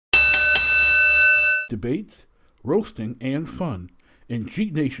debates, roasting, and fun in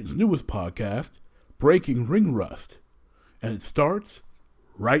Cheat Nation's newest podcast, Breaking Ring Rust. And it starts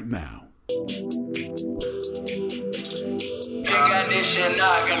right now.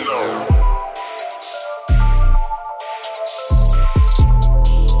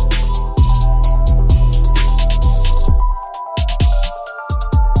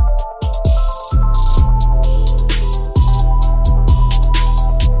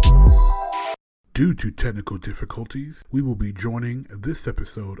 Due to technical difficulties, we will be joining this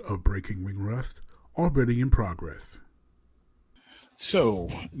episode of Breaking Ring Rust already in progress. So,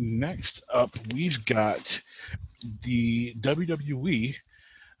 next up, we've got the WWE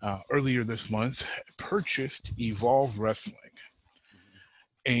earlier this month purchased Evolve Wrestling.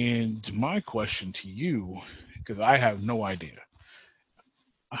 And my question to you, because I have no idea,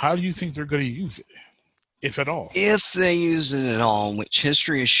 how do you think they're going to use it, if at all? If they use it at all, which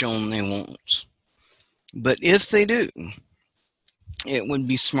history has shown they won't. But if they do, it would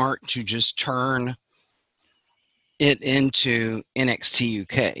be smart to just turn it into NXT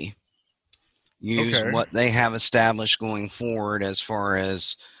UK. Use what they have established going forward as far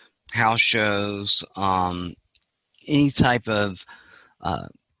as house shows, any type of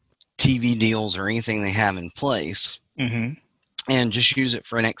TV deals or anything they have in place. Mm-hmm. And just use it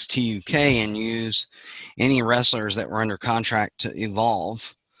for NXT UK and use any wrestlers that were under contract to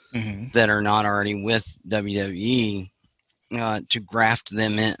Evolve. Mm-hmm. That are not already with WWE to graft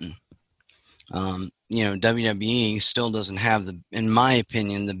them in. WWE still doesn't have in my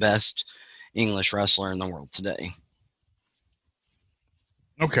opinion, the best English wrestler in the world today.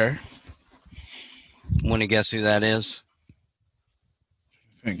 Okay. Want to guess who that is?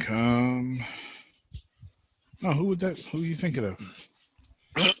 I think. Who are you thinking of?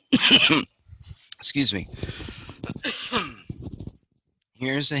 Excuse me.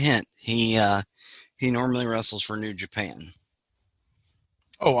 Here's a hint. He normally wrestles for New Japan.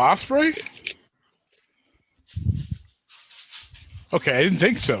 Oh, Ospreay? Okay, I didn't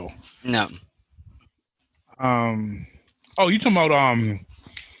think so. No. You talking about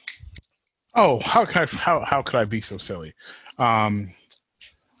how could I be so silly? I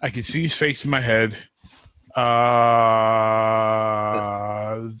can see his face in my head. Yeah,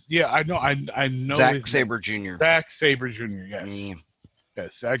 I know. Zack Sabre Jr. Zack Sabre Jr. Yes. Yeah.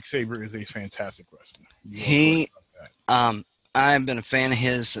 Yes, Zack Sabre is a fantastic wrestler. I've been a fan of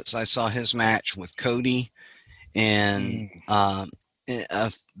his since I saw his match with Cody, and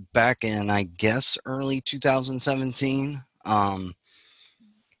back in, I guess, early 2017.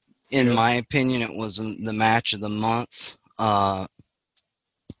 In my opinion, it was the match of the month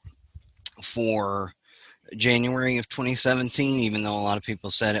for January of 2017. Even though a lot of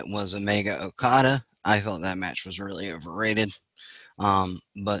people said it was Omega Okada, I thought that match was really overrated.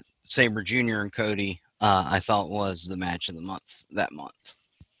 But Sabre Jr. and Cody, I thought was the match of the month that month.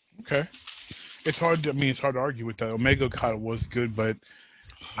 Okay. It's hard to argue with that. Omega Okada was good, but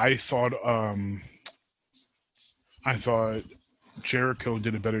I thought Jericho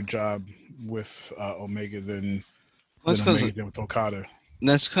did a better job with Omega than Omega did with Okada.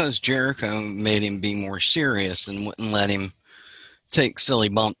 That's because Jericho made him be more serious and wouldn't let him take silly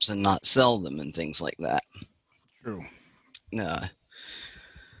bumps and not sell them and things like that. True.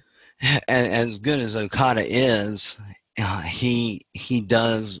 As good as Okada is, he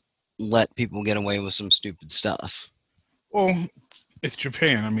does let people get away with some stupid stuff. Well, it's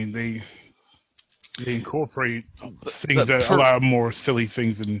Japan. I mean, they incorporate things that allow more silly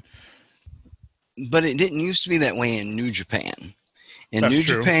things. But it didn't used to be that way in New Japan. In New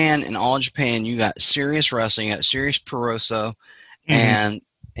Japan and All Japan, you got serious wrestling, you got serious Puroresu, and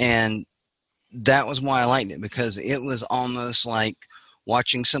that was why I liked it, because it was almost like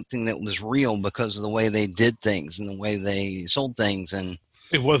watching something that was real because of the way they did things and the way they sold things. And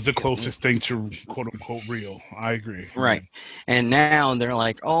it was the closest thing to quote unquote real. I agree. Right. And now they're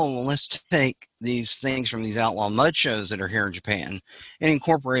like, oh, well, let's take these things from these outlaw mud shows that are here in Japan and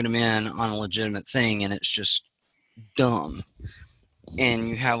incorporate them in on a legitimate thing. And it's just dumb. And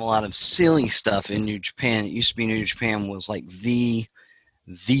you have a lot of silly stuff in New Japan. It used to be New Japan was like the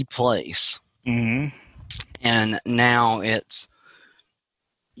place. Mm-hmm. And now it's,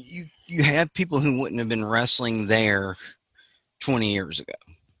 you have people who wouldn't have been wrestling there 20 years ago.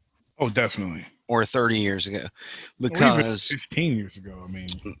 Oh, definitely. Or 30 years ago. Because 15 years ago, I mean.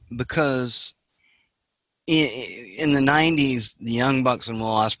 Because in the 90s, the Young Bucks and Will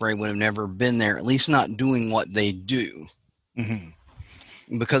Ospreay would have never been there, at least not doing what they do. Mm-hmm.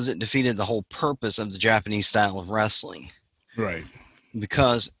 Because it defeated the whole purpose of the Japanese style of wrestling. Right.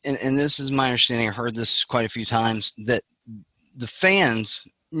 Because, and this is my understanding, I heard this quite a few times, that the fans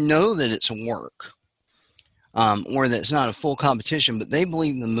know that it's work. or that it's not a full competition, but they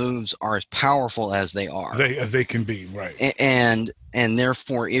believe the moves are as powerful as they are. They can be, right. And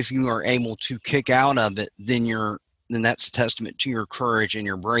therefore, if you are able to kick out of it, then that's a testament to your courage and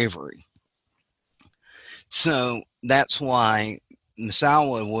your bravery. So that's why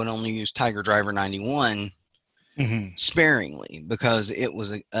Misawa would only use Tiger Driver 91 sparingly, because it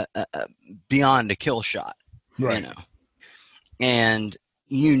was a beyond a kill shot, right. you know. And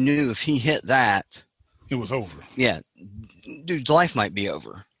you knew if he hit that, it was over. Yeah, dude's life might be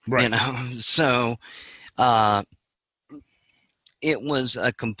over, right. You know. So it was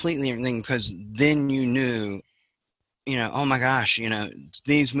a completely different thing, because then you knew, you know, oh my gosh, you know,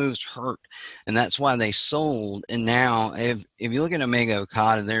 these moves hurt, and that's why they sold. And now, if you look at Omega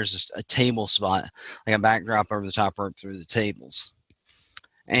Okada, there's just a table spot, like a backdrop over the top rope through the tables,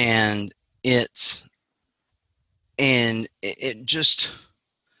 and it just,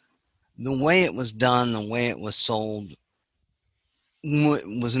 the way it was done, the way it was sold,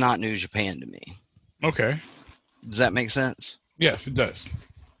 was not New Japan to me. Okay. Does that make sense? Yes, it does.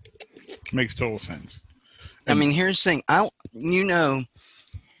 Makes total sense. I mean, here's the thing.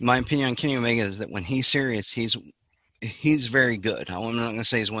 My opinion on Kenny Omega is that when he's serious, he's very good. I'm not going to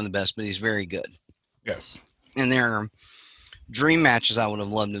say he's one of the best, but he's very good. Yes. And there are dream matches I would have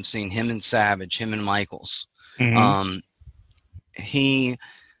loved to have seen him and Savage, him and Michaels. Mm-hmm.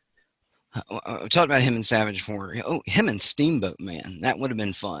 I talked about him and Savage before. Oh, him and Steamboat, man, that would have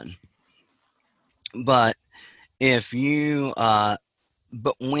been fun. But if you,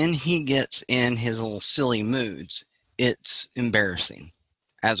 but when he gets in his little silly moods, it's embarrassing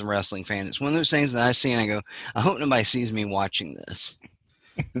as a wrestling fan. It's one of those things that I see and I go, I hope nobody sees me watching this,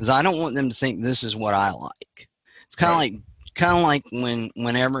 because I don't want them to think this is what I like. It's kind of like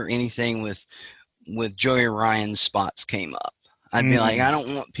whenever anything with Joey Ryan's spots came up, I'd be like, I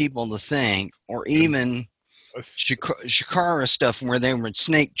don't want people to think, or even Shikara stuff where they would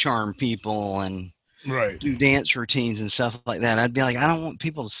snake charm people and do dance routines and stuff like that. I'd be like, I don't want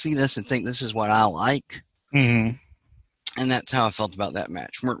people to see this and think this is what I like. Mm-hmm. And that's how I felt about that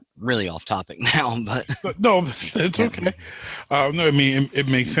match. We're really off topic now, but no, it's okay. No, I mean, it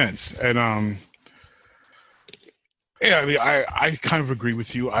makes sense. And yeah, I mean, I kind of agree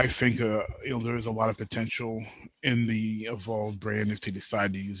with you. I think there's a lot of potential in the Evolve brand if they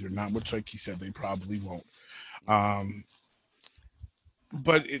decide to use it or not, which, like you said, they probably won't.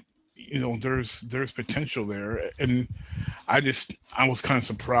 But there's potential there, and I was kind of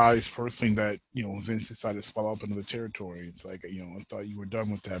surprised personally that Vince decided to swallow up another territory. It's like, I thought you were done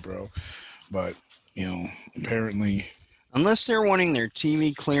with that, bro. But apparently, unless they're wanting their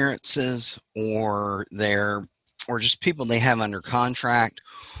TV clearances or just people they have under contract,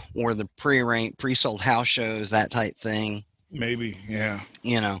 or the pre-sold house shows, that type thing. Maybe, yeah.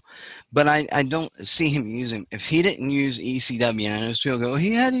 But I don't see him using. If he didn't use ECW, and I know people go,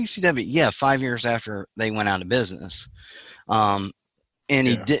 he had ECW. Yeah, 5 years after they went out of business. And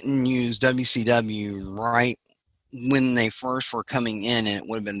he didn't use WCW right when they first were coming in and it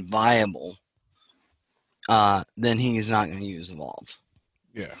would have been viable. Then he's not going to use Evolve.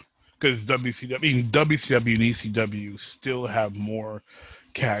 Yeah. Because WCW and ECW still have more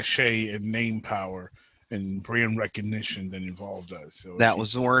cachet and name power and brand recognition than Evolve does. So that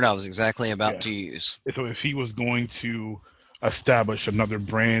was the word I was exactly about to use. So if he was going to establish another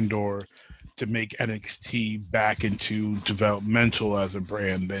brand or to make NXT back into developmental as a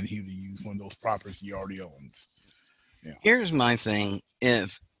brand, then he would use one of those properties he already owns. Yeah. Here's my thing.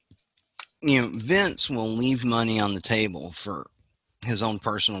 If Vince will leave money on the table for his own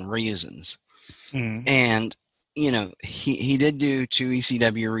personal reasons. Mm-hmm. And, he did do 2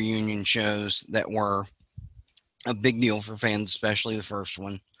 ECW reunion shows that were a big deal for fans, especially the first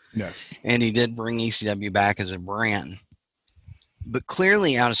one. Yes. And he did bring ECW back as a brand. But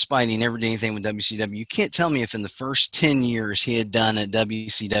clearly, out of spite, he never did anything with WCW. You can't tell me if in the first 10 years he had done a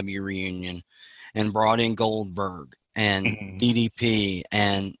WCW reunion and brought in Goldberg and DDP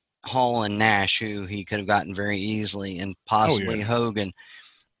and Hall and Nash, who he could have gotten very easily, and possibly Hogan,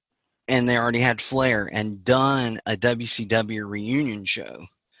 and they already had Flair, and done a WCW reunion show,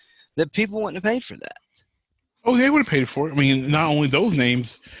 that people wouldn't have paid for that. Oh, they would have paid for it. I mean, not only those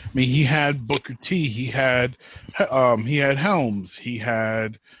names. I mean, he had Booker T. He had Helms. He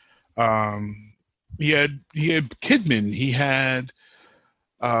had Kidman. He had.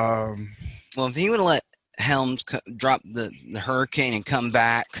 Well, if he would have let Helms drop the Hurricane and come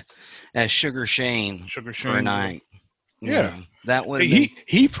back as Sugar Shane for a night. That would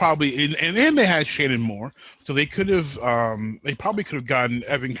he probably and they had Shannon Moore, so they could have they probably could have gotten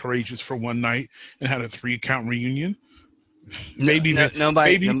Evan Courageous for one night and had a 3-count reunion. Maybe No, even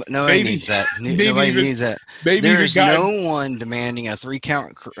maybe nobody maybe needs that. maybe Nobody even needs that. maybe There even is got no one demanding a 3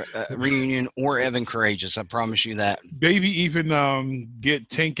 count reunion or Evan Courageous. I promise you that. maybe even get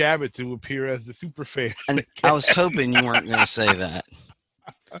Tank Abbott to appear as the super fan. And I was hoping you weren't going to say that.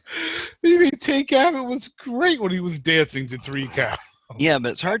 Maybe Tank Abbott was great when he was dancing to 3 count. Yeah,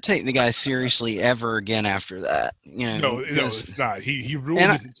 but it's hard to take the guy seriously ever again after that. No, it's not. He ruined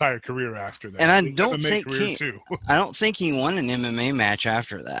and his entire career after that. and I His don't MMA think career too. I don't think he won an MMA match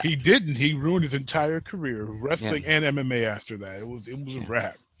after that. He didn't. He ruined his entire career, wrestling Yeah. and MMA after that. It was a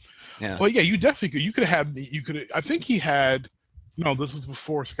wrap. Yeah. Well, yeah, you definitely could. You could have. You could. I think he had. No, this was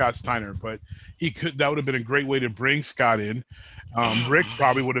before Scott Steiner, but he could. That would have been a great way to bring Scott in. Rick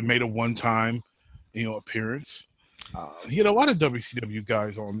probably would have made a one-time, appearance. He had a lot of WCW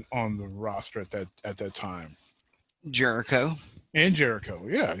guys on the roster at that time. Jericho. And Jericho,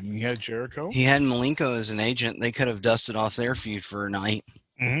 yeah, and he had Jericho. He had Malenko as an agent. They could have dusted off their feud for a night.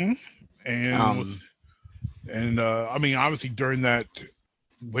 Mm-hmm. And I mean, obviously during that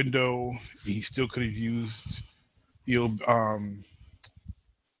window, he still could have used, Benoit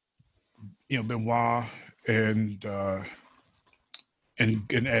and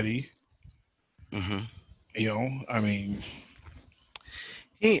Eddie. Mm-hmm. I mean,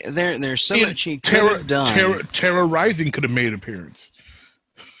 there's so much he could have done. Terror Rising could have made an appearance.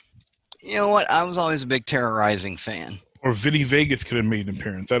 You know what? I was always a big Terror Rising fan. Or Vinny Vegas could have made an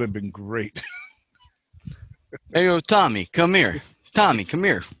appearance. That'd have been great. Hey, yo, Tommy, come here. Tommy, come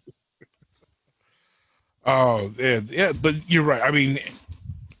here. Oh, yeah, but you're right. I mean,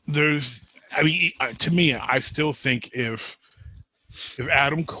 to me, I still think if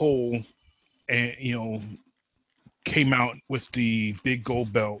Adam Cole and came out with the big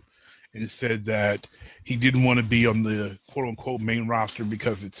gold belt and said that he didn't want to be on the quote unquote main roster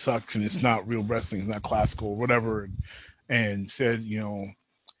because it sucks and it's not real wrestling, it's not classical or whatever, and said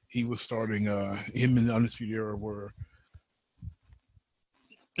he was starting him in the Undisputed Era were,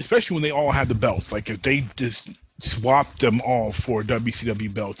 especially when they all had the belts, like if they just swapped them all for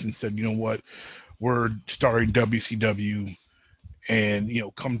WCW belts and said, you know what, we're starting WCW and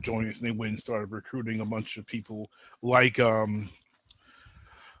come join us, and they went and started recruiting a bunch of people like the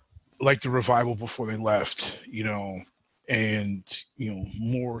Revival before they left, and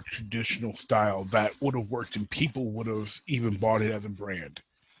more traditional style, that would have worked and people would have even bought it as a brand.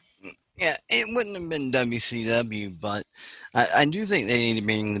 Yeah, it wouldn't have been WCW, but I do think they need to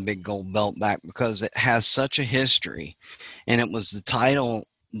bring the big gold belt back because it has such a history, and it was the title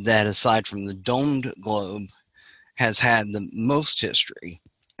that, aside from the Domed Globe, has had the most history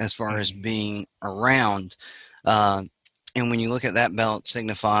as far as being around. And when you look at that belt,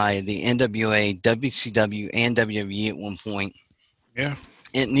 signify the NWA, WCW, and WWE at one point. Yeah,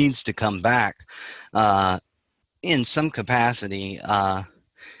 it needs to come back in some capacity.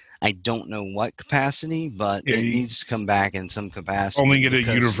 I don't know what capacity, but it needs to come back in some capacity. Only get a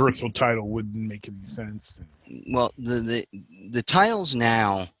universal title wouldn't make any sense. Well, the titles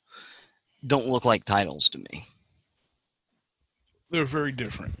now don't look like titles to me. They're very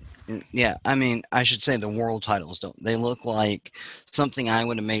different. Yeah, I mean, I should say the world titles don't. They look like something I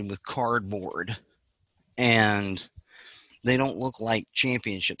would have made with cardboard, and they don't look like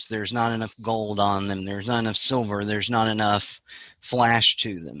championships. There's not enough gold on them. There's not enough silver. There's not enough flash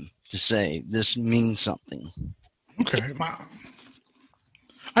to them to say this means something. Okay,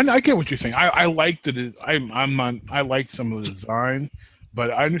 I get what you're saying. I like I like some of the design,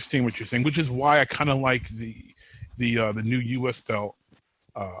 but I understand what you're saying, which is why I kind of like the new U.S. belt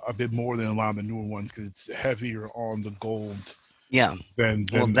a bit more than a lot of the newer ones, because it's heavier on the gold. Yeah. Than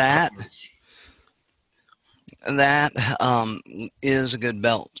that is a good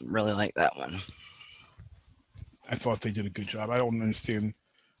belt. Really like that one. I thought they did a good job. I don't understand.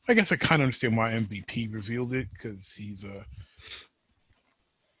 I guess I kind of understand why MVP revealed it, because he's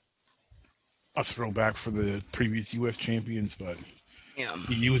a throwback for the previous U.S. champions, but yeah,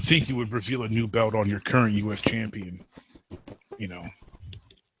 you would think you would reveal a new belt on your current U.S. champion.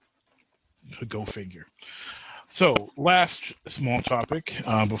 Go figure. So, last small topic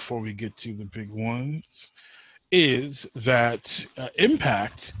before we get to the big ones is that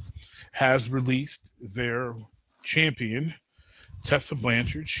Impact has released their champion, Tessa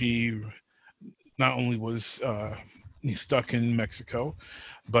Blanchard. She not only was stuck in Mexico,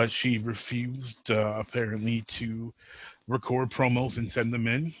 but she refused apparently to record promos and send them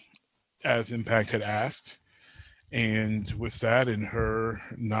in as Impact had asked. And with that, and her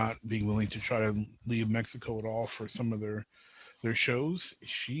not being willing to try to leave Mexico at all for some of their shows,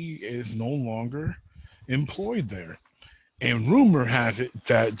 she is no longer employed there. And rumor has it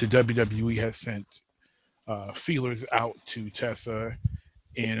that the WWE has sent feelers out to Tessa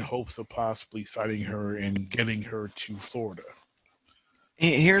in hopes of possibly signing her and getting her to Florida.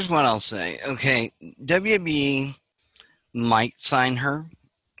 Here's what I'll say. Okay, WWE might sign her.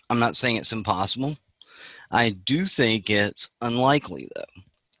 I'm not saying it's impossible. I do think it's unlikely, though.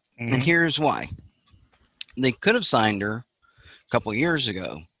 And here's why. They could have signed her a couple years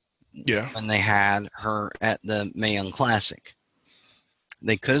ago when they had her at the Mae Young Classic.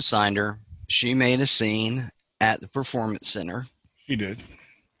 They could have signed her. She made a scene at the Performance Center. She did.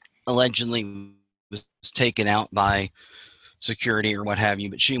 Allegedly was taken out by security or what have you,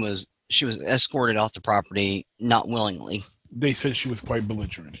 but she was escorted off the property not willingly. They said she was quite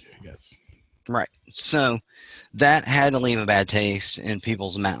belligerent, yes. Right. So that had to leave a bad taste in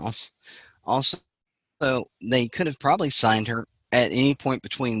people's mouths. Also, they could have probably signed her at any point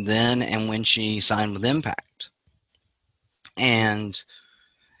between then and when she signed with Impact.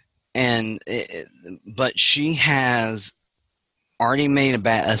 But she has already made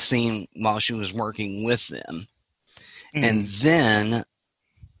a scene while she was working with them. And then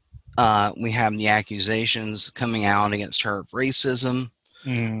we have the accusations coming out against her of racism,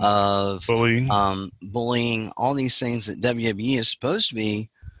 of bullying, all these things that WWE is supposed to be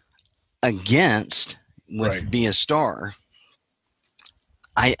against with Be a Star.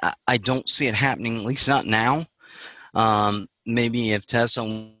 I don't see it happening, at least not now. Maybe if Tessa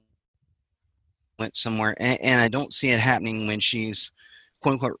went somewhere, and I don't see it happening when she's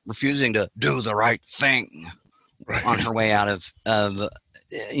quote unquote refusing to do the right thing on her way out of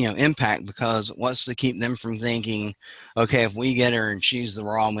Impact, because what's to keep them from thinking, okay, if we get her and she's the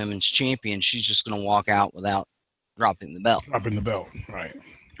Raw Women's Champion, she's just going to walk out without dropping the belt.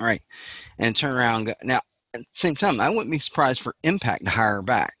 Right. And turn around and go. Now, at the same time, I wouldn't be surprised for Impact to hire her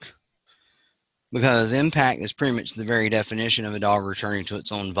back, because Impact is pretty much the very definition of a dog returning to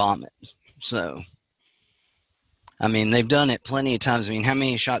its own vomit. So, I mean, they've done it plenty of times. I mean, how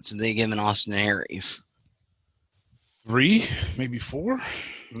many shots have they given Austin Aries? 3, maybe 4.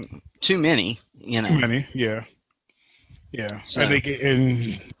 Too many, Too many, yeah. So, and they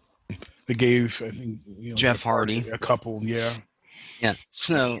gave I think Jeff Hardy a couple, yeah.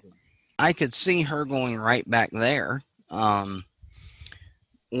 So I could see her going right back there, or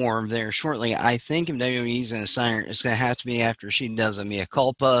there shortly. I think if WWE's going to sign her, it's going to have to be after she does a mea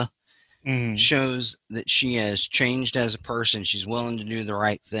culpa. Shows that she has changed as a person. She's willing to do the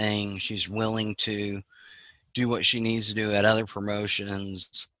right thing. She's willing to do what she needs to do at other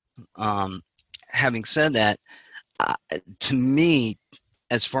promotions. Having said that, to me,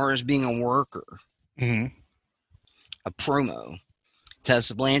 as far as being a worker, a promo,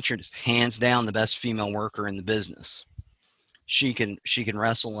 Tessa Blanchard is hands down the best female worker in the business. She can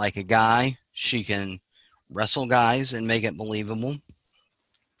wrestle like a guy. She can wrestle guys and make it believable.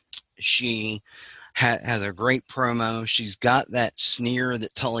 She has a great promo. She's got that sneer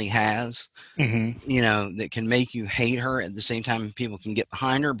that Tully has, that can make you hate her. At the same time, people can get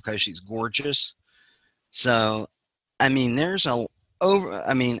behind her because she's gorgeous. So, I mean,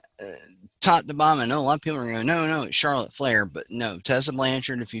 top to bottom, I know a lot of people are going, no, it's Charlotte Flair. But no, Tessa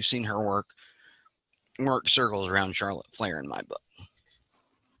Blanchard, if you've seen her work circles around Charlotte Flair in my book.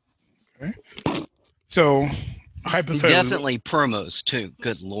 Okay. So, hypothetically, definitely promos too.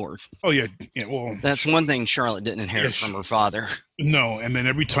 Good Lord. Oh yeah. Well, that's one thing Charlotte didn't inherit from her father. No, and then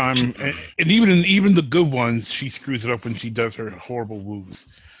every time, and even the good ones, she screws it up when she does her horrible woos.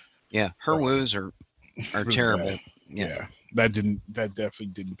 Yeah, her woos are terrible. Bad. Yeah, that definitely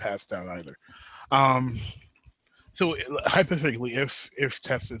didn't pass down either. So hypothetically, if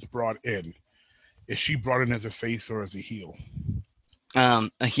Tessa's brought in, is she brought in as a face or as a heel?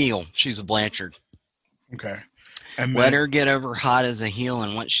 A heel. She's a Blanchard. Okay. And let her get over hot as a heel,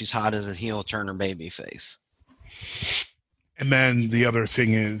 and once she's hot as a heel, turn her baby face. And then the other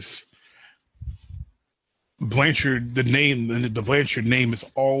thing is, Blanchard, the Blanchard name is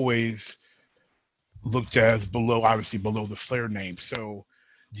always looked as below the Flair name. So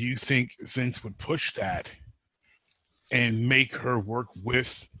do you think Vince would push that and make her work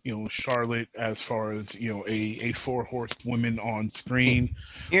with, Charlotte as far as, a 4-horse woman on screen,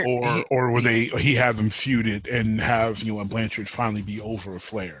 or would he have them feuded and have, a Blanchard finally be over a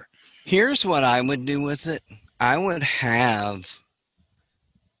Flair? Here's what I would do with it. I would have,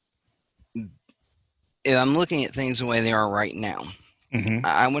 if I'm looking at things the way they are right now,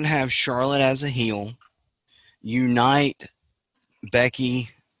 I would have Charlotte as a heel, unite Becky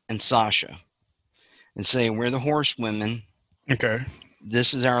and Sasha, and say, we're the horsewomen. Okay.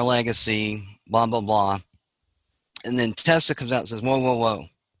 This is our legacy, blah, blah, blah. And then Tessa comes out and says, whoa.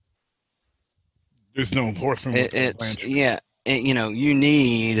 There's no horsewomen. You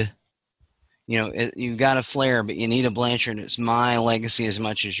need, you've got a Flair, but you need a Blanchard. It's my legacy as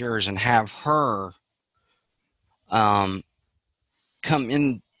much as yours, and have her come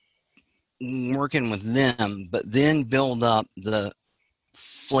in working with them, but then build up the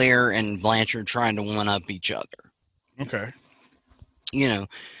Flair and Blanchard trying to one up each other. Okay.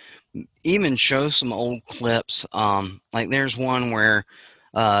 Even show some old clips. Like there's one where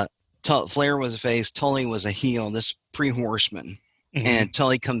Flair was a face, Tully was a heel. This pre-Horseman, and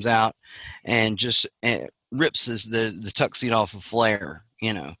Tully comes out and just rips the tuxedo off of Flair.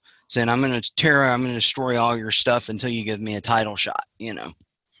 Saying, I'm going to destroy all your stuff until you give me a title shot.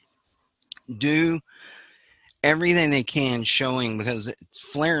 Do everything they can showing, because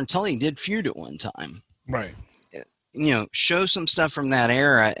Flair and Tully did feud at one time. Right. Show some stuff from that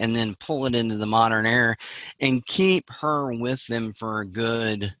era and then pull it into the modern era and keep her with them for a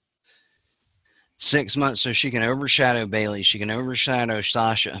good 6 months so she can overshadow Bayley. She can overshadow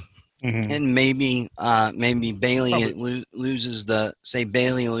Sasha. And maybe Bayley loses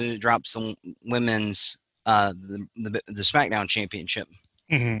Bayley drops the women's the SmackDown championship.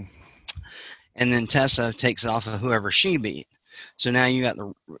 And then Tessa takes it off of whoever she beat. So now you got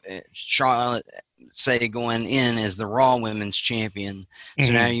the Charlotte, going in as the Raw Women's Champion.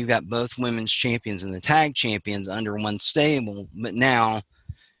 So now you've got both women's champions and the tag champions under one stable. But now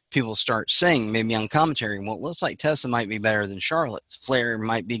people start saying, maybe on commentary, well, it looks like Tessa might be better than Charlotte. Flair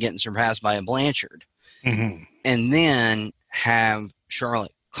might be getting surpassed by a Blanchard. And then have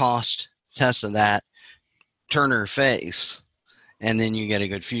Charlotte cost Tessa that, turn her face, and then you get a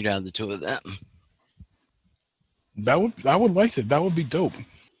good feud out of the two of them. I would like it. That would be dope.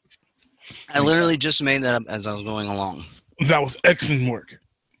 I literally just made that up as I was going along. That was excellent work.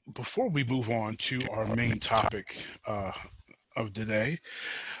 Before we move on to our main topic of today,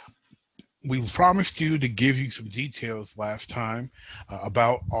 we promised you to give you some details last time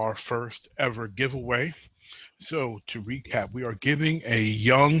about our first ever giveaway. So to recap, we are giving a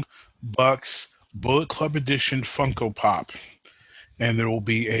Young Bucks Bullet Club Edition Funko Pop. And there will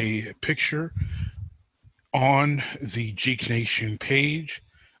be a picture on the Geek Nation page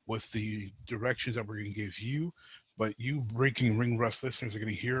with the directions that we're going to give you. But you Breaking Ring Rust listeners are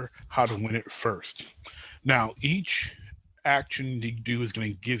going to hear how to win it first. Now, each action you do is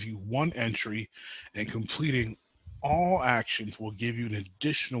going to give you one entry, and completing all actions will give you an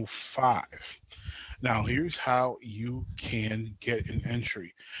additional 5. Now, here's how you can get an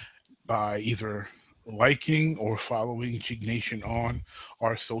entry: by either liking or following Geek Nation on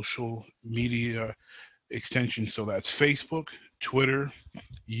our social media extensions. So that's Facebook, Twitter,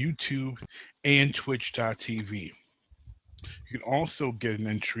 YouTube, and Twitch.tv. You can also get an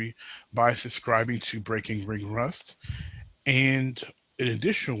entry by subscribing to Breaking Ring Rust, and an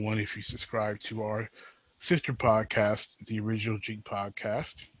additional one if you subscribe to our sister podcast, the Original Geek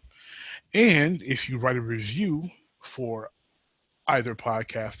Podcast. And if you write a review for either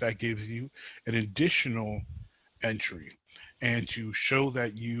podcast, that gives you an additional entry. And to show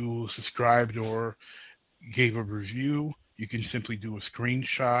that you subscribed or gave a review, you can simply do a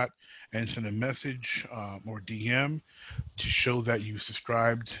screenshot and send a message or DM to show that you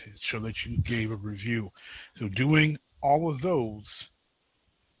subscribed, show that you gave a review. So doing all of those,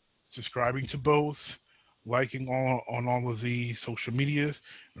 subscribing to both, liking on all of the social medias,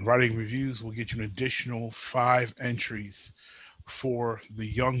 and writing reviews will get you an additional 5 entries for the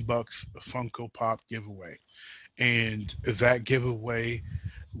Young Bucks Funko Pop giveaway. And that giveaway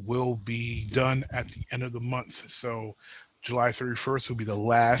will be done at the end of the month. So July 31st will be the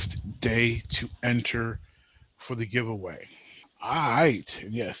last day to enter for the giveaway. All right.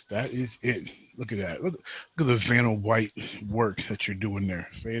 Yes, that is it. Look at that. Look at the Vanna White work that you're doing there.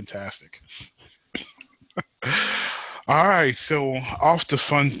 Fantastic. All right. So off the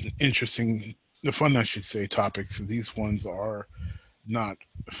fun, I should say, topics. These ones are not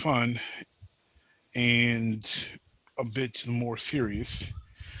fun and a bit more serious.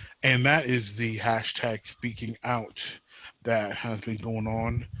 And that is the hashtag speaking out that has been going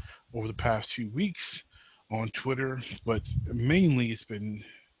on over the past few weeks on Twitter. But mainly it's been,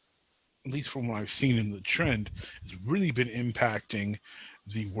 at least from what I've seen in the trend, it's really been impacting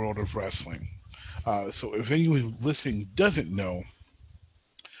the world of wrestling. So if anyone listening doesn't know,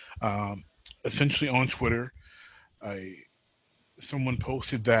 essentially on Twitter, someone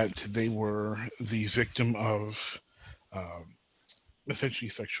posted that they were the victim of essentially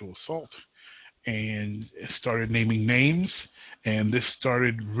sexual assault, and started naming names, and this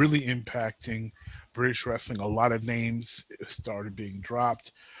started really impacting British wrestling. A lot of names started being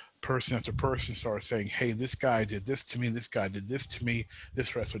dropped. Person after person started saying, hey, this guy did this to me, this guy did this to me,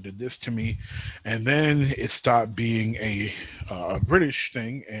 this wrestler did this to me. And then it stopped being a British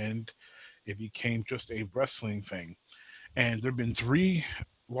thing, and it became just a wrestling thing. And there have been three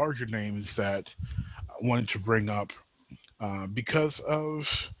larger names that I wanted to bring up because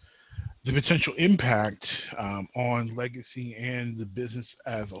of the potential impact on legacy and the business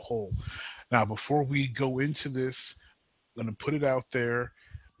as a whole. Now, before we go into this, I'm going to put it out there.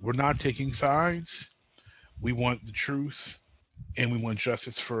 We're not taking sides. We want the truth and we want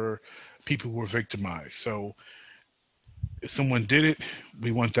justice for people who were victimized. So if someone did it,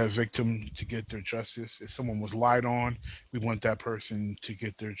 we want that victim to get their justice. If someone was lied on, we want that person to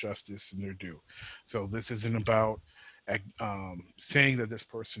get their justice and their due. So this isn't about saying that this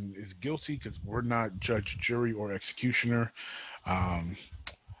person is guilty because we're not judge, jury, or executioner. Um,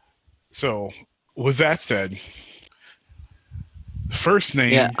 so with that said, the first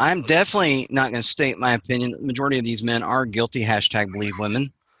name. Yeah, I'm definitely not going to state my opinion. The majority of these men are guilty. Hashtag believe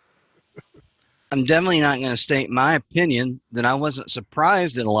women. I'm definitely not going to state my opinion that I wasn't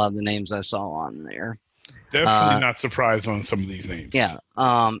surprised at a lot of the names I saw on there. Definitely not surprised on some of these names. Yeah.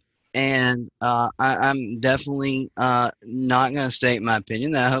 I'm definitely not going to state my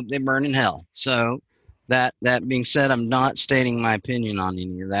opinion that I hope they burn in hell. So that being said, I'm not stating my opinion on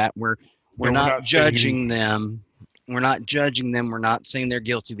any of that. We're not judging them. We're not judging them. We're not saying they're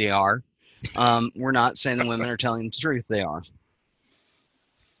guilty. They are. We're not saying the women are telling the truth. They are.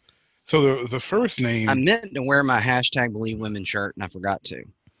 So the first name. I meant to wear my hashtag believe women shirt and I forgot to.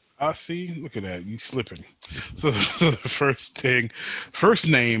 I see. Look at that. You slipping. So the first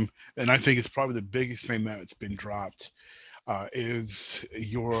name, and I think it's probably the biggest name that's been dropped, is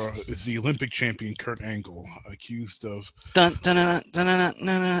the Olympic champion Kurt Angle, accused of I'll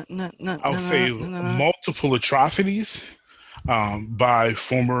say multiple atrocities by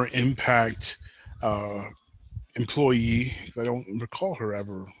former Impact employee. I don't recall her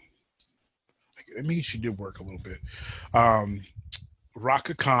ever. I mean, she did work a little bit.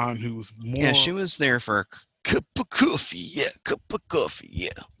 Raka Khan, who was more. Yeah, she was there for a cup of coffee. Yeah, cup of coffee. Yeah.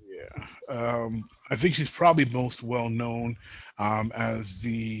 Yeah. I think she's probably most well known as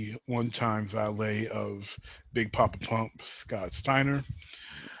the one-time valet of Big Papa Pump, Scott Steiner.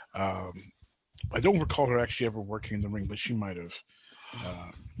 I don't recall her actually ever working in the ring, but she might have.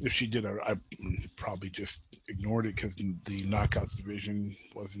 If she did, I probably just ignored it because the Knockouts division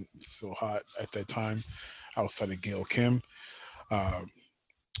wasn't so hot at that time outside of Gail Kim.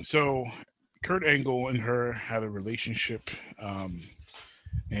 So Kurt Angle and her had a relationship,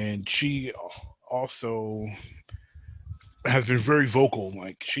 and she also has been very vocal.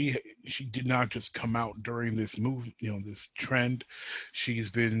 Like she did not just come out during this move, this trend. She's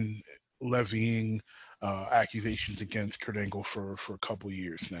been levying accusations against Kurt Angle for a couple of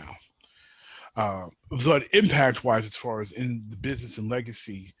years now. But impact-wise, as far as in the business and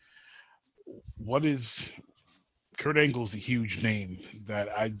legacy, what is Kurt Angle's a huge name that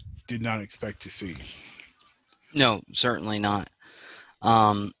I did not expect to see. No, certainly not.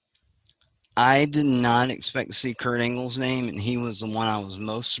 I did not expect to see Kurt Angle's name, and he was the one I was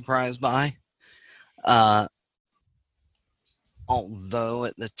most surprised by. Although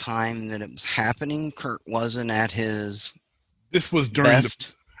at the time that it was happening, Kurt wasn't at his This was during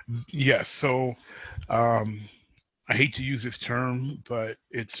best. Yes, so I hate to use this term, but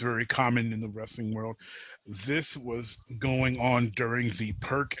it's very common in the wrestling world. This was going on during the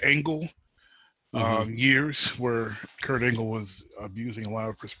Perk Angle years, where Kurt Angle was abusing a lot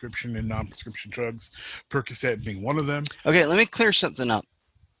of prescription and non-prescription drugs, Percocet being one of them. Okay, let me clear something up.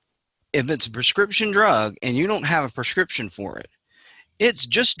 If it's a prescription drug and you don't have a prescription for it, it's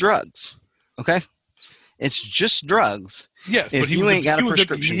just drugs. Okay? It's just drugs. Yes, if but you ain't got a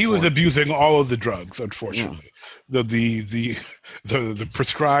prescription, he was abusing all of the drugs, unfortunately. Yeah. The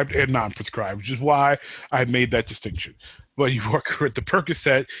prescribed and non-prescribed, which is why I made that distinction. But you are correct. The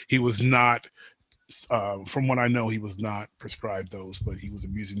Percocet, he was not. From what I know, he was not prescribed those, but he was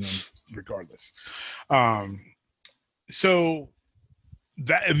abusing them regardless. So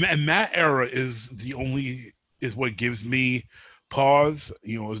that and that era is what gives me pause,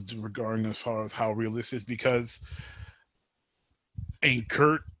 regarding as far as how real this is, because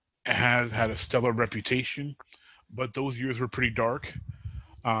Kurt has had a stellar reputation, but those years were pretty dark.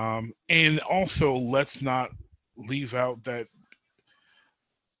 And also, let's not leave out that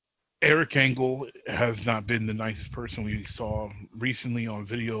Eric Angle has not been the nicest person. We saw recently on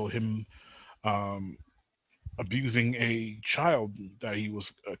video him abusing a child that he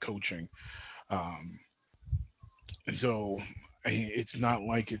was coaching. So it's not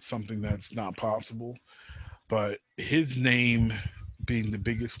like it's something that's not possible, but his name being the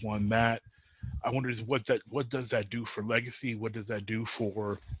biggest one, that I wonder is what does that do for legacy? What does that do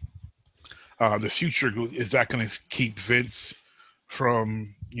for the future? Is that going to keep Vince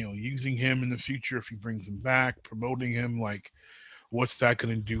from using him in the future if he brings him back, promoting him? Like, what's that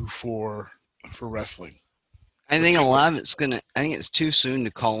going to do for wrestling? I think a lot of it's I think it's too soon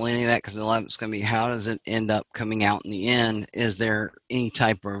to call any of that, because a lot of it's going to be, how does it end up coming out in the end? Is there any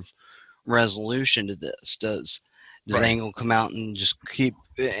type of resolution to this? Does Right. Angle come out and just keep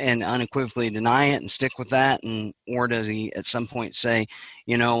and unequivocally deny it and stick with that, or does he at some point say,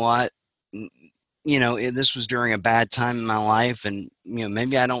 you know what, this was during a bad time in my life, and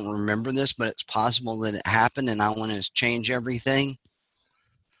maybe I don't remember this, but it's possible that it happened, and I want to change everything?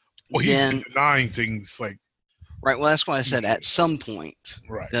 Well, he's been denying things like. Right. Well, that's why I said at some point,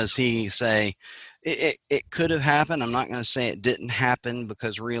 right. Does he say it could have happened? I'm not going to say it didn't happen,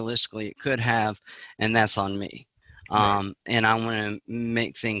 because realistically it could have, and that's on me. Right. And I want to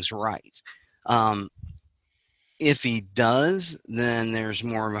make things right. If he does, then there's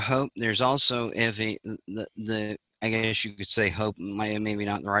more of a hope. There's also, if he, the I guess you could say hope, maybe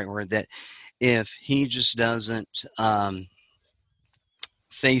not the right word, that if he just doesn't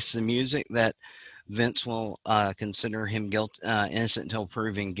face the music, that Vince will consider him innocent until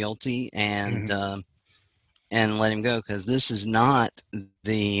proven guilty, and let him go, because this is not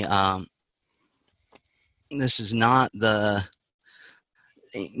the the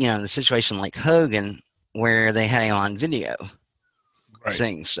situation like Hogan, where they had him on video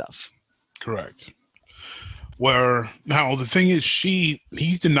saying stuff. Correct. Where now the thing is,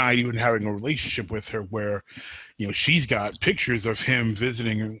 he's denied even having a relationship with her, where she's got pictures of him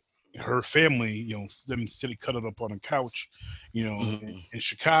visiting her family, them sitting cuddled up on a couch, in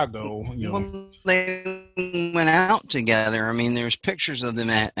Chicago. Well, they went out together. I mean, there's pictures of them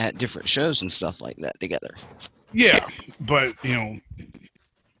at different shows and stuff like that together. Yeah, but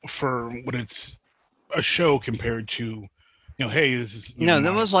for when it's a show compared to, hey, this is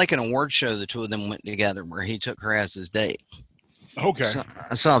there was like an award show the two of them went together, where he took her as his date. Okay. So,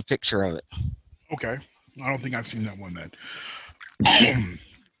 I saw a picture of it. Okay. I don't think I've seen that one then.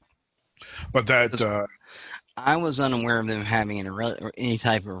 But that I was unaware of them having any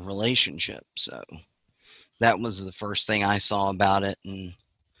type of relationship, so that was the first thing I saw about it, and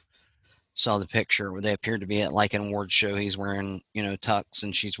saw the picture where they appeared to be at like an award show. He's wearing tux,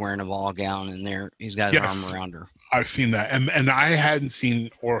 and she's wearing a ball gown, and he's got his arm around her. I've seen that, and I hadn't seen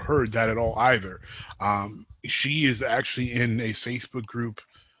or heard that at all either. She is actually in a Facebook group,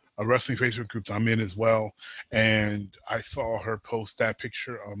 a wrestling Facebook group that I'm in as well, and I saw her post that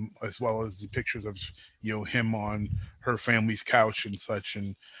picture, as well as the pictures of him on her family's couch and such,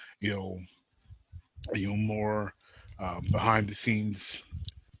 and more behind the scenes,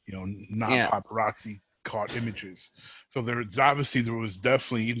 not paparazzi caught images. So there was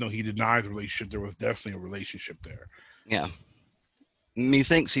definitely, even though he denied the relationship, there was definitely a relationship there. Yeah.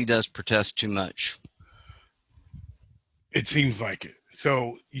 Methinks he does protest too much. It seems like it.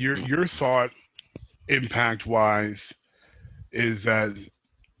 So your thought, impact wise, is that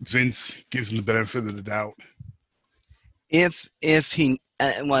Vince gives him the benefit of the doubt. If he,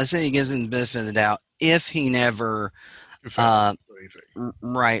 I said he gives him the benefit of the doubt, if he never,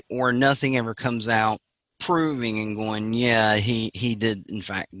 right, or nothing ever comes out proving and going, yeah, he did in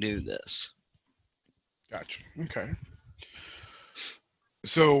fact do this. Gotcha. Okay.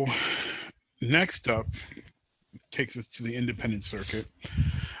 So next up takes us to the independent circuit,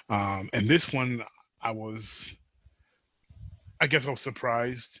 and this one I guess I was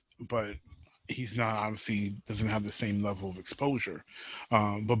surprised, but he's not, obviously doesn't have the same level of exposure.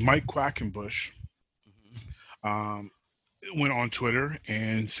 But Mike Quackenbush went on Twitter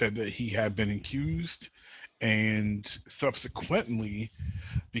and said that he had been accused, and subsequently,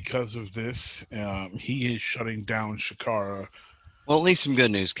 because of this, he is shutting down Chikara. Well, at least some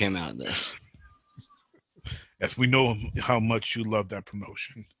good news came out of this. Yes, we know how much you love that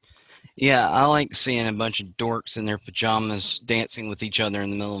promotion. Yeah, I like seeing a bunch of dorks in their pajamas dancing with each other in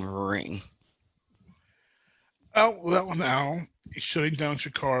the middle of a ring. Oh, well, now, shutting down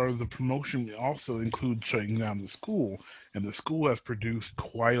Chikara, the promotion also includes shutting down the school, and the school has produced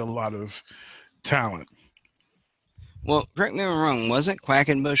quite a lot of talent. Well, correct me if I'm wrong, wasn't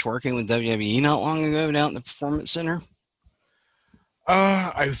Quackenbush working with WWE not long ago down at the Performance Center?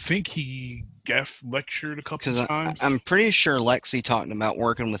 I think he guest lectured a couple of times. I'm pretty sure Lexi talked about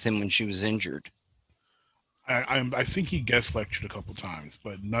working with him when she was injured. I think he guest lectured a couple times,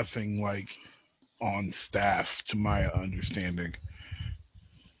 but nothing like on staff, to my understanding.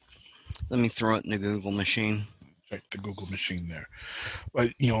 Let me throw it in the Google machine. Check the Google machine there.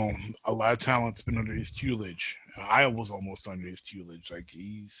 But, a lot of talent's been under his tutelage. I was almost under his tutelage. Like,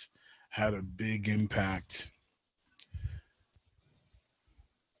 he's had a big impact.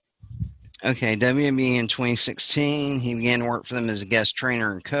 Okay, WME in 2016. He began to work for them as a guest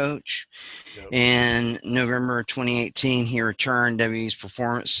trainer and coach. Yep. In November 2018, he returned WWE's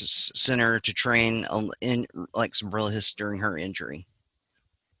Performance Center to train Alexa Bliss during her injury.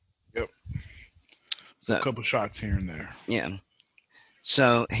 Yep. So, a couple shots here and there. Yeah.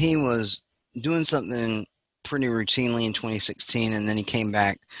 So he was doing something pretty routinely in 2016, and then he came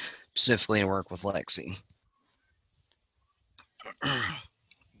back specifically to work with Lexi.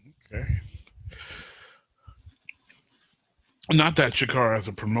 Okay. Not that Chikara as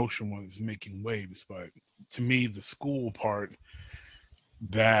a promotion was making waves, but to me, the school part,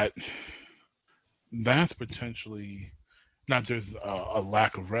 that's potentially not there's a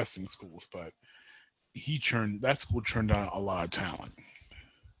lack of wrestling schools, but that school churned out a lot of talent.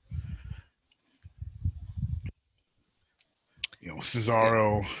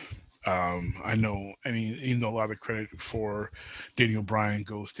 Cesaro. I mean, even though a lot of credit for Daniel Bryan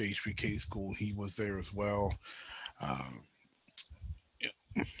goes to HBK school, he was there as well. A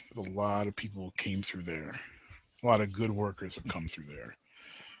lot of people came through there. A lot of good workers have come through there.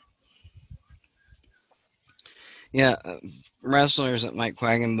 Yeah, wrestlers that Mike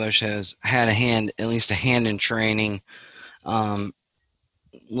Quackenbush has had at least a hand in training. Got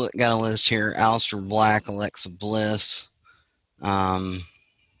a list here: Aleister Black, Alexa Bliss.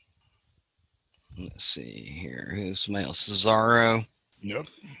 Let's see here. Who's somebody else? Cesaro. Yep.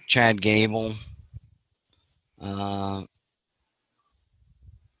 Chad Gable.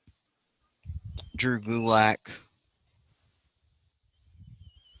 Drew Gulak.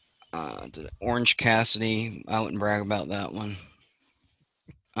 Orange Cassidy. I wouldn't brag about that one.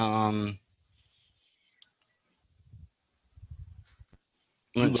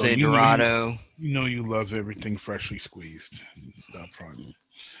 Let's say Dorado. You love everything freshly squeezed. Stop fronting.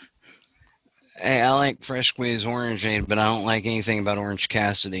 Hey, I like fresh squeezed orangeade, but I don't like anything about Orange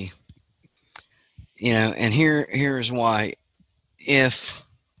Cassidy. And here's why. If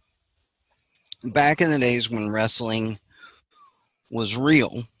back in the days when wrestling was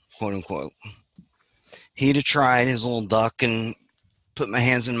real, quote unquote, he'd have tried his little duck and put my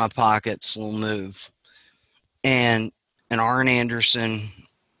hands in my pockets little move, and an Arn Anderson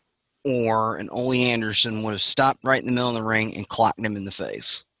or an Ole Anderson would have stopped right in the middle of the ring and clocked him in the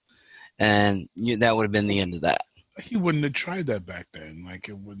face. And that would have been the end of that. He wouldn't have tried that back then. Like,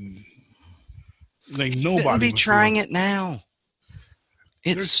 it wouldn't. Like, nobody would be trying it now.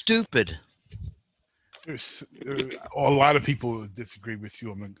 It's stupid. There's a lot of people disagree with you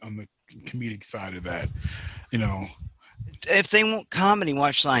on the comedic side of that. If they want comedy,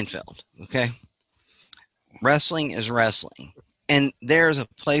 watch Seinfeld. Okay, wrestling is wrestling, and there's a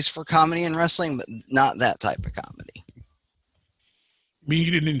place for comedy in wrestling, but not that type of comedy. I mean,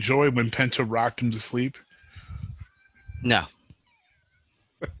 you didn't enjoy when Penta rocked him to sleep? No.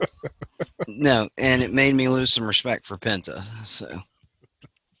 No, and it made me lose some respect for Penta. So,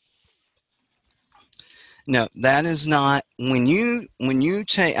 no, that is not when you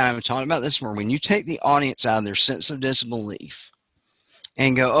take. And I've talked about this more. When you take the audience out of their sense of disbelief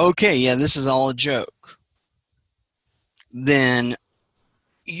and go, okay, yeah, this is all a joke, then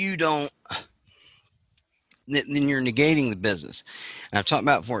you don't. Then you're negating the business. And I've talked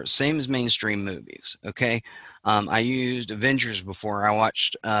about before, same as mainstream movies. Okay, I used Avengers before. I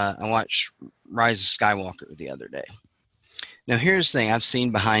watched Rise of Skywalker the other day. Now here's the thing: I've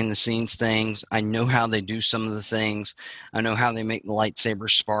seen behind the scenes things. I know how they do some of the things. I know how they make the lightsaber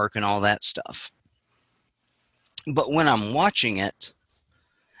spark and all that stuff. But when I'm watching it,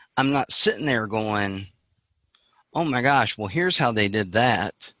 I'm not sitting there going, "Oh my gosh, well here's how they did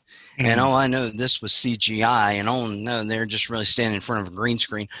that." And I know this was CGI, and no, they're just really standing in front of a green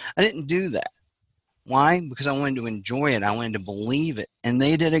screen. I didn't do that. Why? Because I wanted to enjoy it. I wanted to believe it. And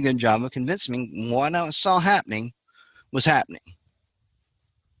they did a good job of convincing me what I saw happening was happening.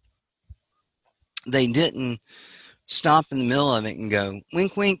 They didn't stop in the middle of it and go,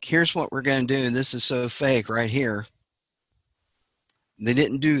 wink, wink, here's what we're going to do. This is so fake right here. They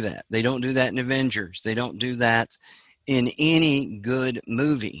didn't do that. They don't do that in Avengers. They don't do that in any good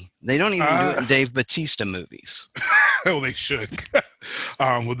movie. They don't even do it in Dave Bautista movies. Oh, they should.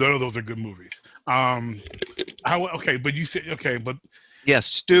 Well, none of those are good movies. Okay, but you said but yes,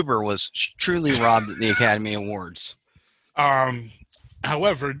 Stuber was truly robbed at the Academy Awards.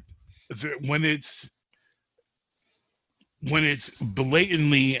 However, when it's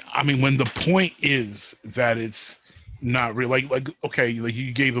blatantly, I mean, when the point is that it's not real, like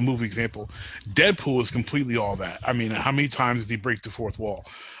you gave a movie example. Deadpool is completely all that. I mean, how many times does he break the fourth wall?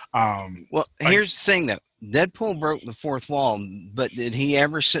 Well, here's the thing though. Deadpool broke the fourth wall, but did he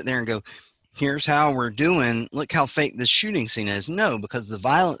ever sit there and go, here's how we're doing. Look how fake this shooting scene is. No, because the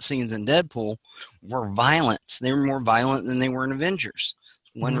violent scenes in Deadpool were violent. They were more violent than they were in Avengers.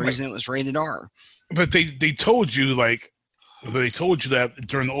 One reason it was rated R. But they told you that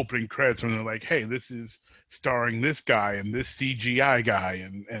during the opening credits, and they're like, "Hey, this is starring this guy and this CGI guy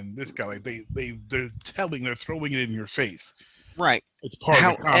and this guy." Like they're throwing it in your face. Right. It's part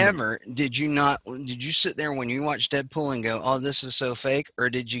of the comedy. However, did you sit there when you watched Deadpool and go, "Oh, this is so fake," or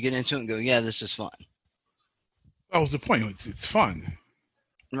did you get into it and go, "Yeah, this is fun"? That was the point. It's fun.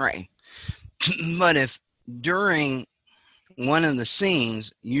 Right. But if during one of the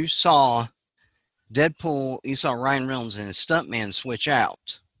scenes you saw Deadpool, you saw Ryan Reynolds and his stuntman switch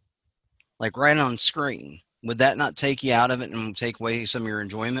out, like right on screen, would that not take you out of it and take away some of your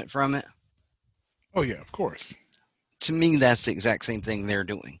enjoyment from it? Oh yeah, of course. To me, that's the exact same thing they're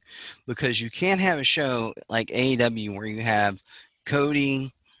doing, because you can't have a show like AEW where you have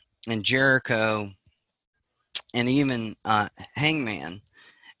Cody and Jericho and even Hangman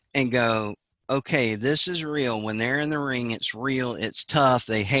and go, okay, this is real. When they're in the ring, it's real. It's tough.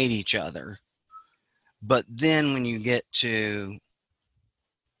 They hate each other. But then when you get to,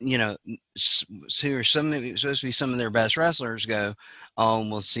 who are supposed to be some of their best wrestlers, go, oh,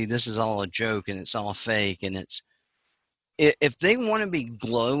 well, see, this is all a joke and it's all fake. And if they want to be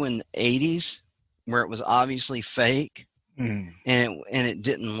Glow in the 80s, where it was obviously fake and it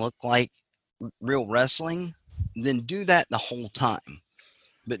didn't look like real wrestling, then do that the whole time.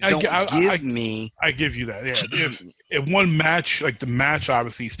 But don't give me. I give you that. Yeah. If one match, like the match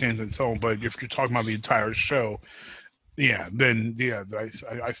obviously stands on its own, but if you're talking about the entire show, yeah, then yeah,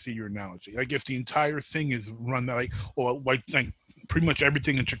 I see your analogy. Like if the entire thing is run like pretty much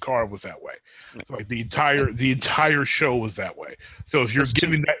everything in Chikara was that way. So like the entire show was that way. So if you're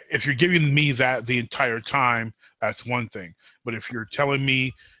giving me that the entire time, that's one thing. But if you're telling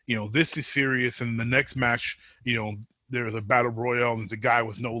me, this is serious, and the next match, there's a battle royale and there's a guy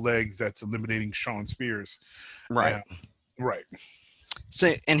with no legs that's eliminating Shawn Spears. Right. Right.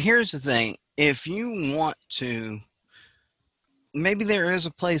 So, and here's the thing. If you want to, maybe there is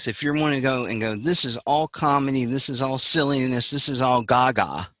a place if you want to go and go, this is all comedy, this is all silliness, this is all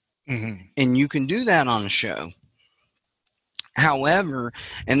gaga. Mm-hmm. And you can do that on a show. However,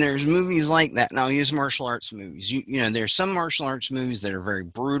 and there's movies like that, and I'll use martial arts movies. There's some martial arts movies that are very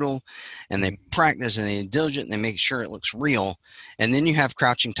brutal, and they practice and they're diligent and they make sure it looks real. And then you have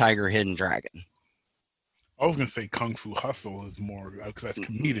Crouching Tiger, Hidden Dragon. I was going to say Kung Fu Hustle is more because that's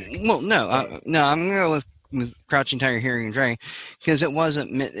comedic. Well, no, I'm going to go with Crouching Tiger, Hidden Dragon because it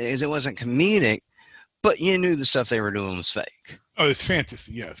wasn't comedic, but you knew the stuff they were doing was fake. Oh, it's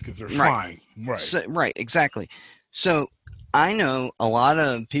fantasy, yes, because they're flying. Right. So, right, exactly. So I know a lot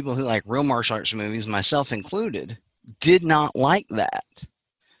of people who like real martial arts movies, myself included, did not like that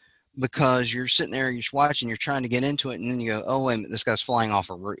because you're sitting there, you're watching, you're trying to get into it, and then you go, oh, wait a minute, this guy's flying off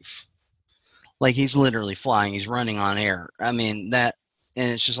a roof. Like he's literally flying, he's running on air. I mean, and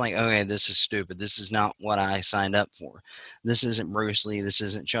it's just like, okay, this is stupid. This is not what I signed up for. This isn't Bruce Lee. This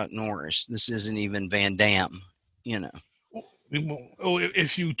isn't Chuck Norris. This isn't even Van Damme, Well,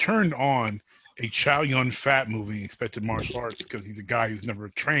 if you turned on a Chow Yun-Fat movie and expected martial arts because he's a guy who's never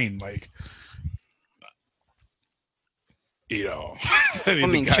trained, I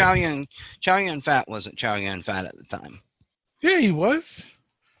mean, Chow Yun-Fat wasn't Chow Yun-Fat at the time. Yeah, he was.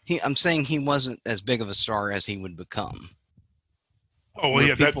 I'm saying he wasn't as big of a star as he would become. Oh, well,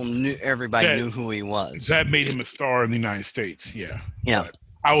 yeah. Everybody knew who he was. That made him a star in the United States. Yeah. Yeah. But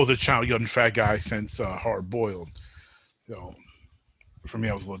I was a Chow Yun-Fat guy since Hard Boiled. So for me,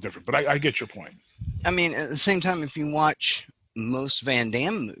 I was a little different. But I get your point. I mean, at the same time, if you watch most Van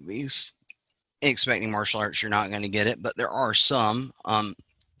Damme movies, expecting martial arts, you're not going to get it. But there are some.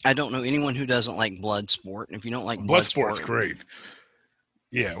 I don't know anyone who doesn't like Bloodsport. And if you don't like Bloodsport's great.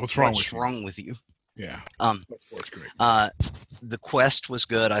 Yeah, what's wrong with you? Yeah. Bloodsport's great. The Quest was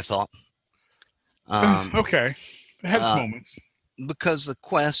good, I thought. Okay. It had its moments. Because The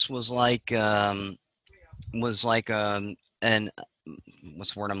Quest was like an what's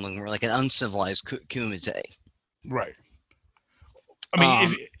the word I'm looking for? Like an uncivilized kumite. Right. I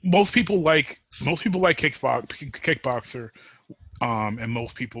mean, most people like Kickboxer, and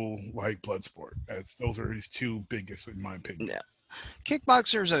most people like Bloodsport. As those are his two biggest, in my opinion. Yeah.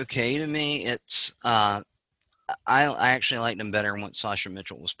 Kickboxer's okay to me. It's I actually liked him better once Sasha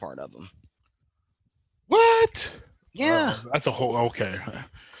Mitchell was part of him. What? Yeah. That's a whole okay.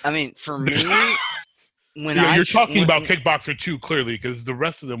 I mean, for me, you're talking about Kickboxer 2 clearly because the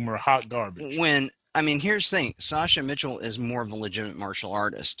rest of them were hot garbage. Here's the thing: Sasha Mitchell is more of a legitimate martial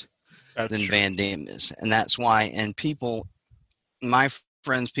artist than Van Damme is, and that's why. And people, my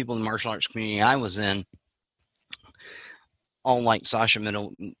friends, people in the martial arts community I was in, all like Sasha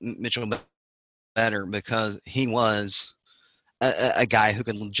Mitchell better because he was a guy who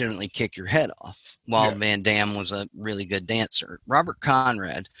could legitimately kick your head off, while Van Damme was a really good dancer. Robert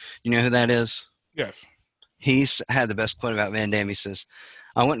Conrad, you know who that is? Yes. He's had the best quote about Van Damme. He says,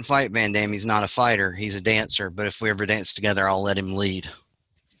 "I wouldn't fight Van Damme. He's not a fighter. He's a dancer. But if we ever dance together, I'll let him lead."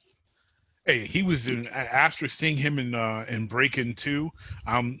 Hey, he was in after seeing him in Breakin' 2.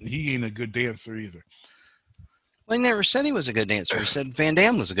 He ain't a good dancer either. Well, he never said he was a good dancer. He said Van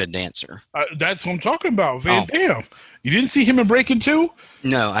Damme was a good dancer. That's what I'm talking about, Van Damme. You didn't see him in Breakin' 2?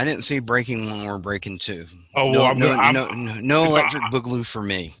 No, I didn't see Breaking 1 or Breaking 2. Oh, well, no electric boogaloo for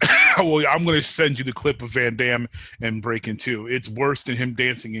me. Well, I'm going to send you the clip of Van Damme in Breakin' 2. It's worse than him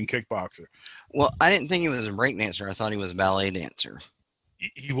dancing in Kickboxer. Well, I didn't think he was a break dancer. I thought he was a ballet dancer.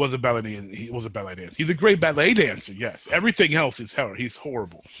 He was a ballet dancer. He was a ballet dancer. He's a great ballet dancer, yes. Everything else is hell. He's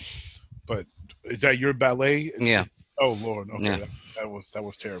horrible. But is that your ballet? Yeah. Oh, Lord. Okay, yeah. That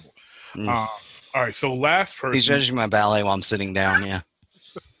was terrible. Mm. All right, so last person. He's judging my ballet while I'm sitting down, yeah.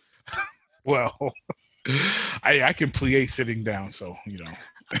 Well, I can plie sitting down, so, you know.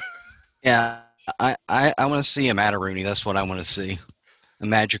 Yeah, I want to see a Matt-a-Rooney. That's what I want to see. A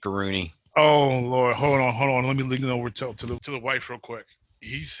Magic-a-Rooney. Oh, Lord. Hold on. Let me lean over to the wife real quick.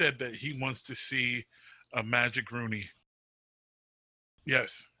 He said that he wants to see a Magic Rooney.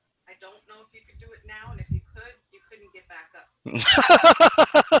 Yes. I don't know if you could do it now, and if you could, you couldn't get back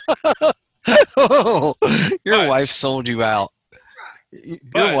up. Oh, your wife sold you out.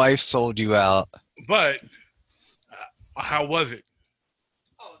 Your wife sold you out. But how was it?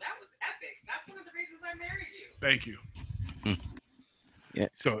 Oh, that was epic. That's one of the reasons I married you. Thank you. Yeah.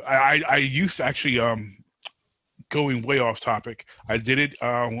 So I used to actually going way off topic. I did it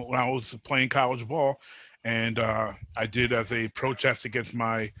when I was playing college ball, and I did as a protest against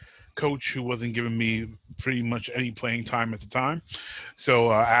my coach who wasn't giving me pretty much any playing time at the time.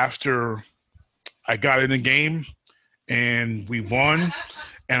 So after I got in the game and we won,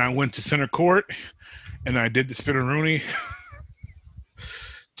 and I went to center court and I did the Spinner-Rooney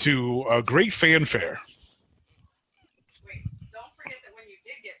to a great fanfare. Wait, don't forget that when you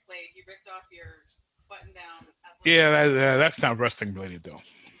did get played, you ripped off your button-down. Yeah, that's not wrestling related though.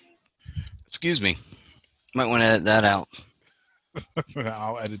 Excuse me. Might want to edit that out.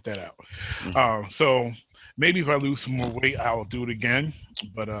 I'll edit that out. So maybe if I lose some more weight, I'll do it again.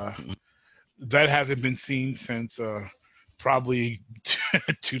 But that hasn't been seen since probably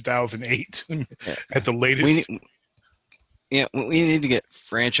 2008 at the latest. We need to get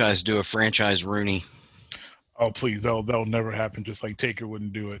franchise, do a franchise Rooney. Oh, please. That'll never happen, just like Taker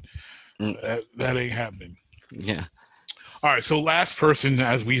wouldn't do it. That ain't happening. Yeah. All right, so last person,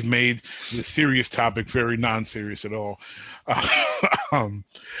 as we've made the serious topic very non-serious at all,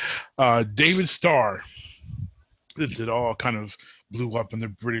 David Starr. Since it all kind of blew up in the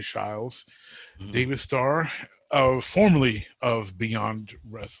British Isles. David Starr, formerly of Beyond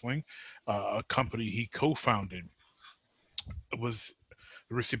Wrestling, a company he co-founded, was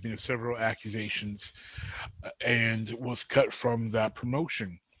the recipient of several accusations and was cut from that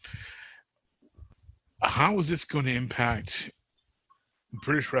promotion. How is this going to impact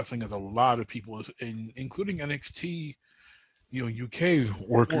British wrestling as a lot of people, including NXT, UK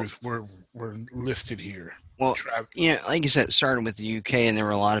workers were listed here? Well, like you said, it started with the UK, and there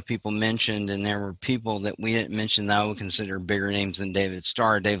were a lot of people mentioned, and there were people that we didn't mention that I would consider bigger names than David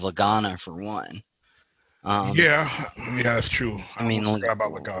Starr, Dave Lagana, for one. Yeah, that's true. I mean,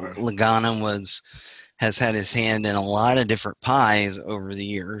 about Lagana. Lagana has had his hand in a lot of different pies over the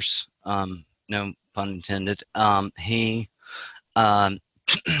years. No pun intended. He, and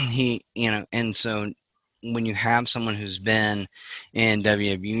so when you have someone who's been in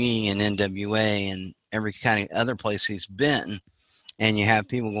WWE and NWA and every kind of other place he's been, and you have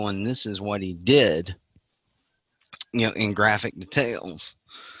people going, this is what he did, in graphic details,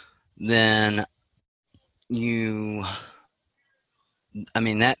 then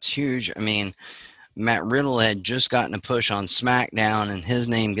that's huge. I mean, Matt Riddle had just gotten a push on SmackDown, and his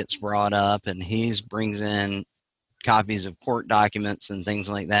name gets brought up, and he brings in copies of court documents and things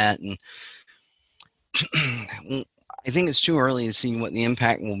like that. And I think it's too early to see what the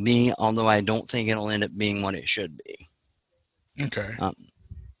impact will be, although I don't think it'll end up being what it should be. Okay.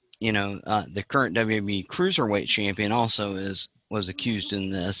 The current WWE Cruiserweight champion also was accused in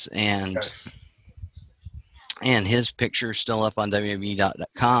this, and yes. And his picture still up on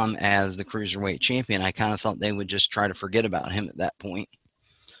WWE.com as the Cruiserweight champion. I kind of thought they would just try to forget about him at that point,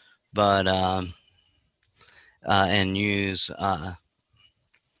 but and use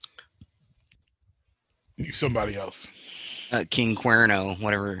somebody else. King Cuerno,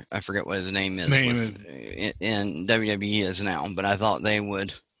 whatever, I forget what his name is, in WWE is now, but I thought they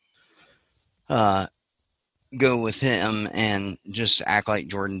would go with him and just act like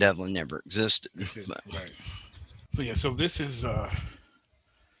Jordan Devlin never existed. Right. So yeah, so this is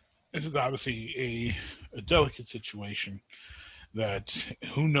obviously a delicate situation that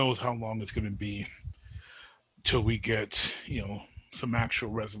who knows how long it's going to be till we get some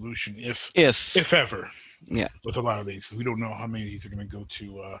actual resolution, if ever. Yeah. With a lot of these, we don't know how many of these are going to go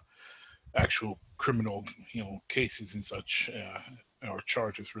to actual criminal cases and such, or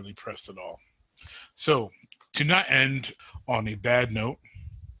charges really pressed at all. So to not end on a bad note,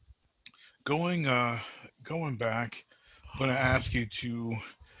 going back, I'm going to ask you to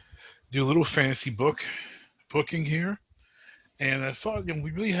do a little fantasy booking here. And I thought, again,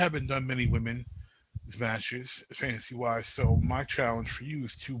 we really haven't done many women's matches fantasy wise. So my challenge for you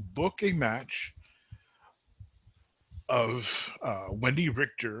is to book a match of Wendi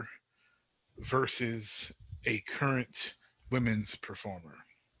Richter versus a current women's performer.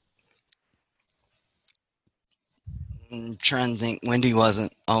 I'm trying to think. Wendi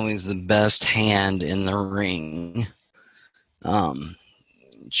wasn't always the best hand in the ring.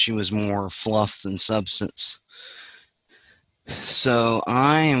 She was more fluff than substance. So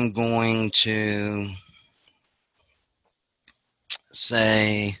I am going to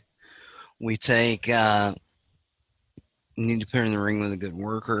say we take need to put her in the ring with a good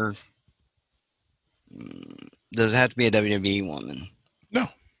worker. Does it have to be a WWE woman? No.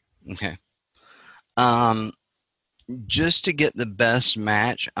 Okay. Just to get the best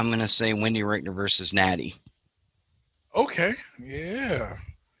match, I'm going to say Wendi Richter versus Natty. Okay. Yeah.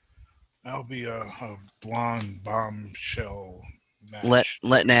 That'll be a blonde bombshell match.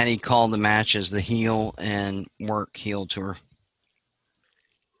 Let Natty call the match as the heel and work heel to her.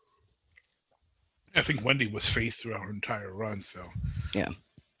 I think Wendi was face throughout her entire run, so. Yeah.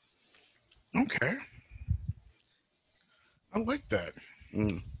 Okay. I like that.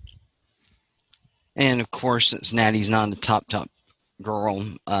 Mm. And of course, since Natty's not a top girl,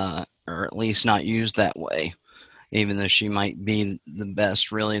 or at least not used that way, even though she might be the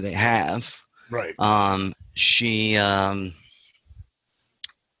best really they have. Right. She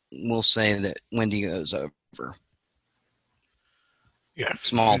will say that Wendi goes over. Yeah.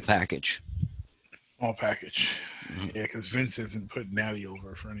 Small package. Small package. Mm-hmm. Yeah, because Vince isn't putting Natty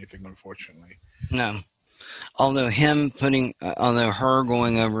over for anything, unfortunately. No. Although her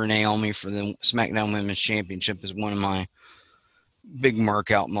going over Naomi for the SmackDown Women's Championship is one of my big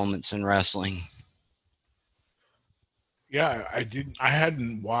mark-out moments in wrestling. Yeah, I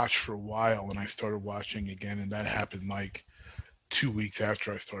hadn't watched for a while, and I started watching again, and that happened like 2 weeks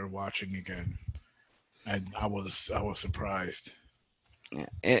after I started watching again, and I was surprised. Yeah,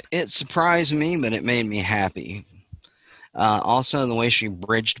 it surprised me, but it made me happy. Also, the way she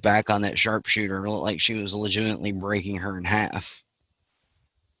bridged back on that sharpshooter looked like she was legitimately breaking her in half.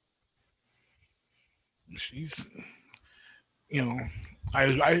 She's, they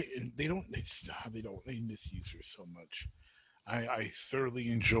misuse her so much. I thoroughly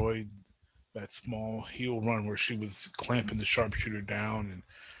enjoyed that small heel run where she was clamping the sharpshooter down and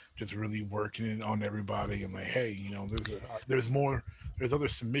just really working it on everybody, and like, hey, there's other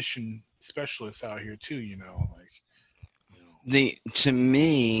submission specialists out here too, To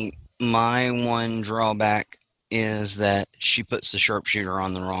me, my one drawback is that she puts the sharpshooter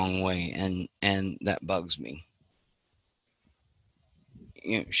on the wrong way, and that bugs me.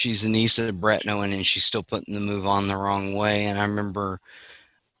 She's the niece of Bret Owen, and she's still putting the move on the wrong way. And I remember,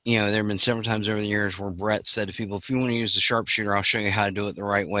 there have been several times over the years where Bret said to people, if you want to use the sharpshooter, I'll show you how to do it the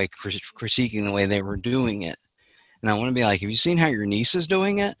right way, critiquing the way they were doing it. And I want to be like, have you seen how your niece is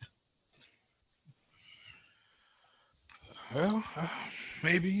doing it? Well,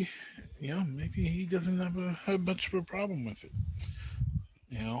 maybe he doesn't have much of a problem with it.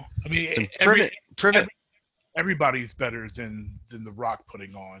 I mean, everybody's better than The Rock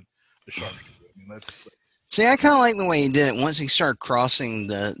putting on the sharpshooter. I mean, See, I kind of like the way he did it. Once he started crossing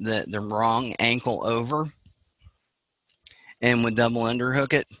the wrong ankle over, and would double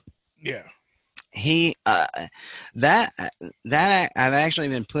underhook it. Yeah. He that I've actually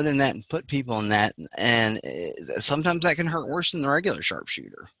been put in that and put people in that, and sometimes that can hurt worse than the regular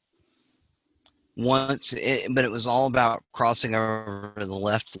sharpshooter. But it was all about crossing over the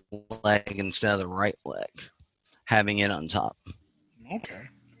left leg instead of the right leg, having it on top. Okay.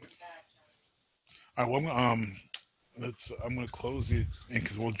 All right. Well, I'm going to close it,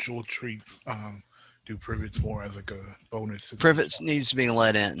 because we'll treat do Privets more as like a bonus. Privets needs to be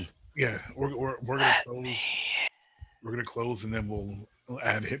let in. Yeah, we're gonna close. We're gonna close, and then we'll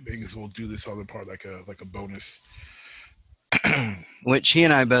add hit things. We'll do this other part like a bonus which he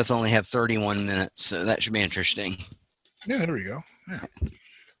and I both only have 31 minutes, so that should be interesting. Yeah, there we go. Yeah.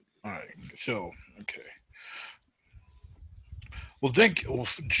 All right. So, okay. Well,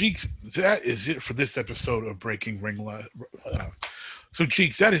 Jeeks, that is it for this episode of Breaking Ring Rust. So,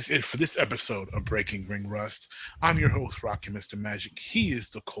 Jeeks, that is it for this episode of Breaking Ring Rust. I'm your host, Rocky Mr. Magic. He is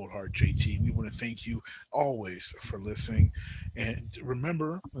the Cold Heart JT. We want to thank you always for listening. And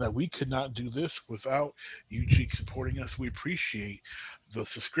remember that we could not do this without you, Jeeks, supporting us. We appreciate the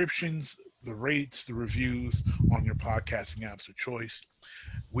subscriptions, the rates, the reviews on your podcasting apps of choice.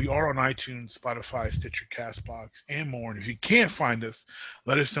 We are on iTunes, Spotify, Stitcher, CastBox, and more. And if you can't find us,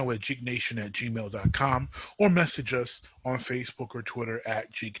 let us know at geeknation@gmail.com or message us on Facebook or Twitter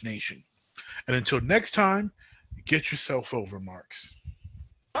 @geeknation. And until next time, get yourself over, Marks.